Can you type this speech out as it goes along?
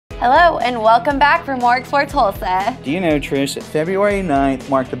Hello and welcome back for more Explore Tulsa. Do you know, Trish, that February 9th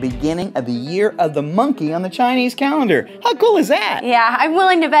marked the beginning of the Year of the Monkey on the Chinese calendar? How cool is that? Yeah, I'm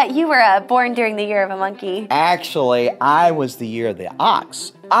willing to bet you were born during the Year of a Monkey. Actually, I was the Year of the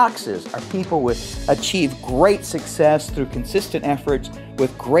Ox. Oxes are people who achieve great success through consistent efforts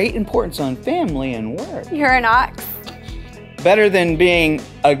with great importance on family and work. You're an ox. Better than being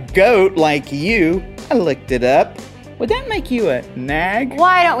a goat like you. I looked it up. Would that make you a nag?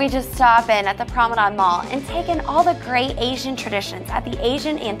 Why don't we just stop in at the Promenade Mall and take in all the great Asian traditions at the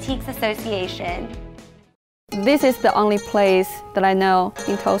Asian Antiques Association? This is the only place that I know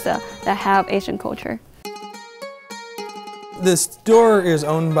in Tulsa that have Asian culture. This store is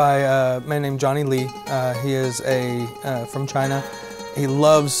owned by a man named Johnny Lee. He is from China. He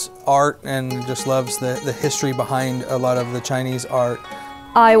loves art and just loves the history behind a lot of the Chinese art.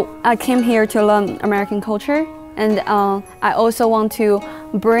 I came here to learn American culture, and I also want to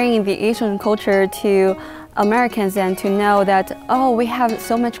bring the Asian culture to Americans and to know that, oh, we have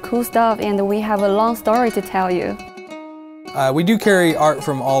so much cool stuff and we have a long story to tell you. We do carry art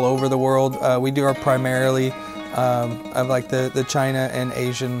from all over the world. We do our primarily of like the China and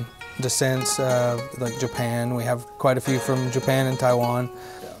Asian descents, like Japan. We have quite a few from Japan and Taiwan.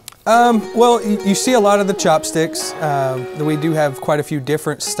 Well, you see a lot of the chopsticks. We do have quite a few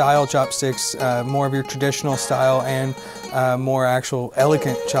different style chopsticks, more of your traditional style and more actual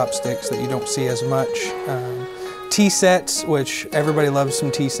elegant chopsticks that you don't see as much. Tea sets, which everybody loves some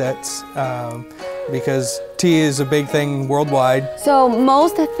tea sets because tea is a big thing worldwide. So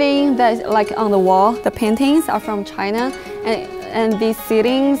most things that like on the wall, the paintings are from China, and these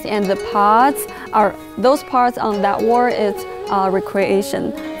seatings and the pots are, those parts on that wall is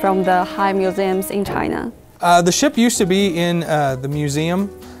recreation from the high museums in China. The ship used to be in the museum,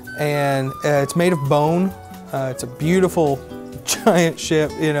 and it's made of bone. It's a beautiful giant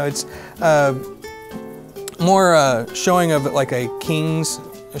ship. You know, it's more showing of like a king's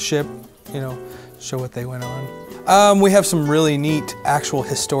ship, you know, show what they went on. We have some really neat actual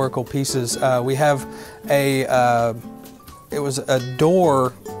historical pieces. We have it was a door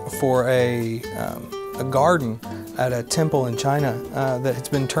for a garden at a temple in China that has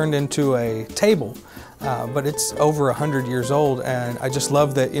been turned into a table, but it's over 100 years old, and I just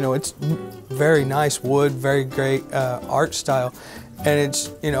love that, you know, it's very nice wood, very great art style, and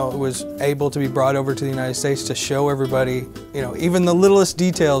it's, you know, it was able to be brought over to the United States to show everybody, you know, even the littlest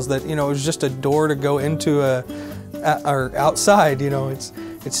details that, you know, it was just a door to go into or outside, you know, it's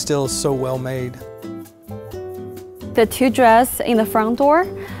still so well made. The two dresses in the front door,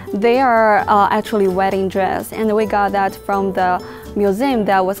 they are actually wedding dress, and we got that from the museum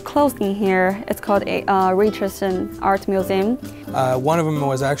that was closed in here. It's called a Richardson Art Museum. One of them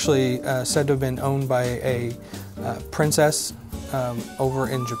was actually said to have been owned by a princess over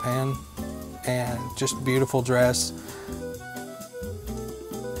in Japan, and just beautiful dress.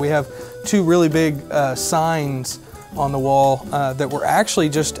 We have two really big signs on the wall that were actually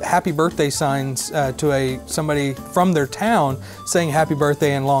just happy birthday signs to somebody from their town saying happy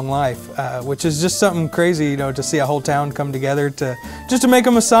birthday and long life, which is just something crazy, you know, to see a whole town come together just to make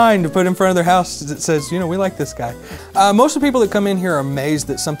them a sign to put in front of their house that says, you know, we like this guy. Most of the people that come in here are amazed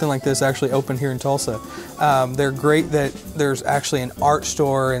that something like this actually opened here in Tulsa. They're great that there's actually an art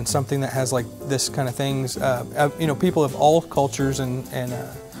store and something that has like this kind of things. You know, people of all cultures and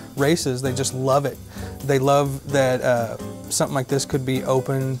races, they just love it. They love that something like this could be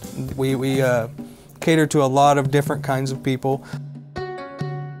open. We cater to a lot of different kinds of people.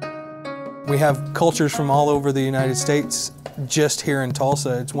 We have cultures from all over the United States just here in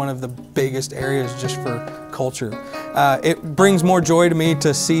Tulsa. It's one of the biggest areas just for culture. It brings more joy to me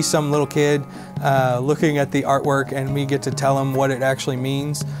to see some little kid looking at the artwork and we get to tell them what it actually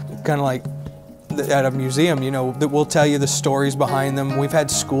means. Kind of like at a museum, you know, that will tell you the stories behind them. We've had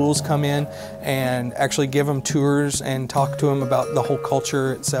schools come in and actually give them tours and talk to them about the whole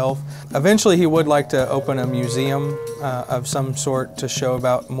culture itself. Eventually he would like to open a museum of some sort to show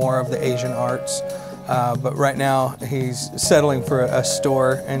about more of the Asian arts, but right now he's settling for a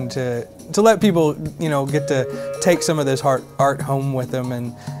store and to let people, you know, get to take some of this art home with them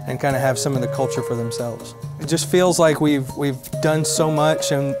and kind of have some of the culture for themselves. It just feels like we've done so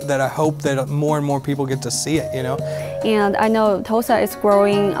much, and that I hope that more and more people get to see it, you know. And I know Tulsa is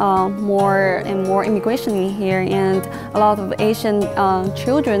growing more and more immigration in here, and a lot of Asian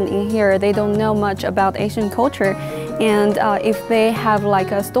children in here, they don't know much about Asian culture. And if they have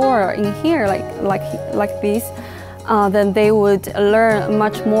like a store in here like this, then they would learn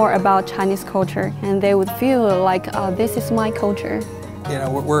much more about Chinese culture, and they would feel like this is my culture. You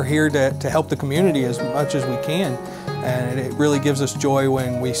know, we're here to help the community as much as we can, and it really gives us joy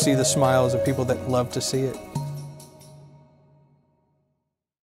when we see the smiles of people that love to see it.